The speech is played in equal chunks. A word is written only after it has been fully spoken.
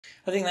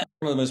I think that's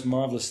one of the most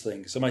marvellous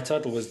things. So my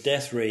title was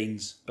Death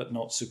Reigns, but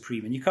Not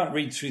Supreme. And you can't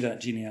read through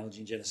that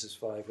genealogy in Genesis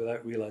 5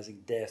 without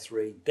realising death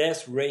reigned.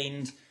 Death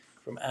reigned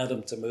from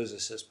Adam to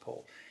Moses, says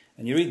Paul.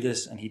 And you read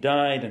this, and he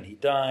died, and he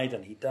died,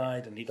 and he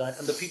died, and he died.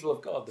 And the people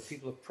of God, the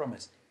people of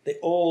promise, they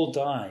all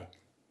die.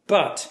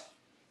 But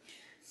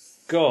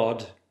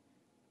God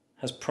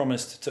has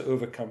promised to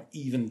overcome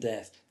even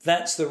death.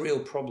 That's the real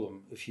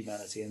problem of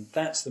humanity, and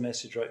that's the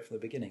message right from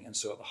the beginning. And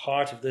so at the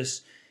heart of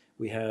this,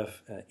 we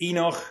have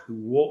Enoch, who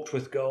walked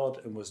with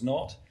God and was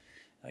not.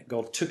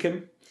 God took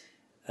him.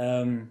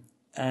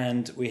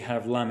 And we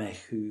have Lamech,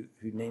 who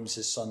names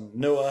his son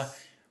Noah,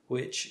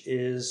 which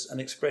is an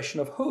expression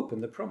of hope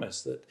and the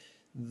promise that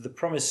the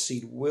promised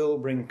seed will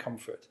bring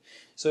comfort.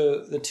 So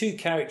the two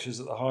characters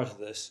at the heart of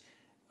this,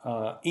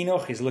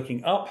 Enoch is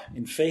looking up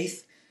in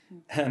faith,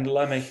 and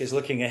Lamech is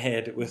looking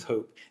ahead with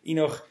hope.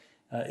 Enoch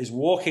is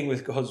walking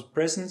with God's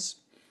presence,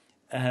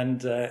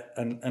 and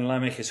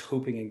Lamech is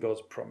hoping in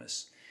God's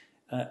promise.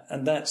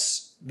 And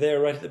that's there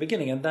right at the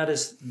beginning, and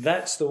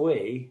that's the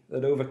way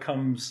that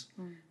overcomes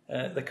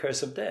the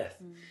curse of death.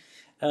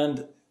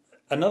 And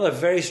another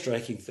very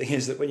striking thing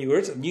is that when you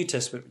go to the New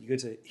Testament, when you go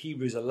to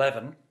Hebrews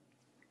 11,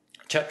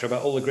 a chapter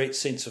about all the great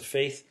saints of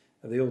faith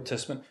of the Old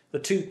Testament, the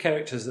two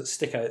characters that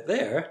stick out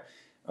there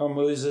are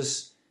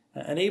Moses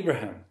and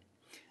Abraham.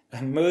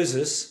 And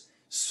Moses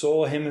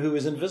saw him who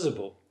was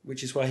invisible,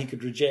 which is why he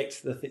could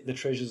reject the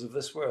treasures of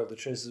this world, the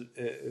treasures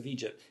of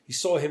Egypt. He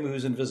saw him who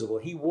was invisible.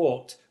 He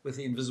walked with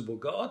the invisible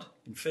God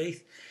in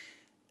faith.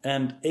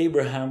 And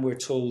Abraham, we're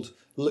told,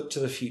 looked to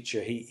the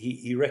future.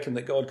 He reckoned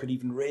that God could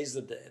even raise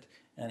the dead.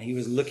 And he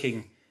was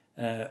looking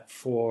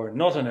for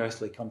not an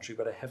earthly country,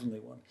 but a heavenly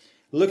one.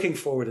 Looking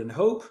forward in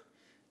hope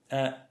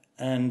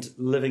and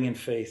living in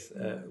faith,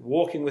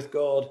 walking with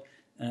God,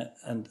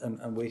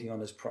 and waiting on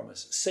his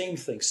promise. Same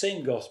thing,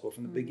 same gospel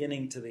from the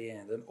beginning to the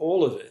end. And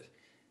all of it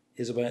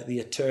is about the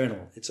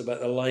eternal. It's about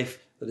the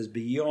life that is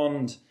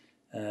beyond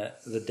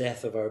the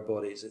death of our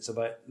bodies. It's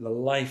about the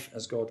life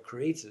as God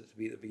created it to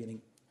be at the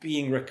beginning,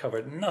 being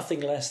recovered. Nothing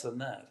less than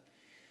that.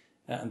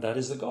 And that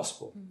is the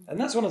gospel. And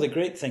that's one of the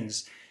great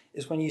things,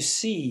 is when you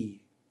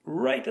see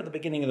right at the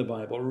beginning of the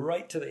Bible,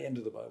 right to the end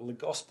of the Bible, the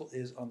gospel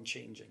is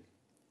unchanging.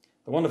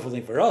 The wonderful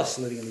thing for us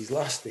living in these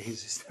last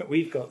days is that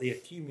we've got the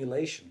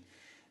accumulation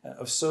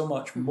of so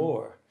much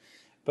more.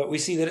 But we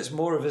see that it's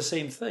more of the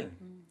same thing.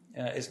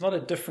 It's not a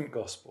different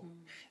gospel.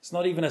 It's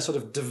not even a sort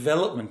of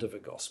development of a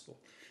gospel.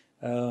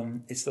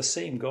 It's the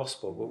same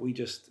gospel, but we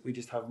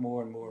just have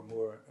more and more and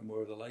more and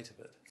more of the light of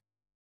it.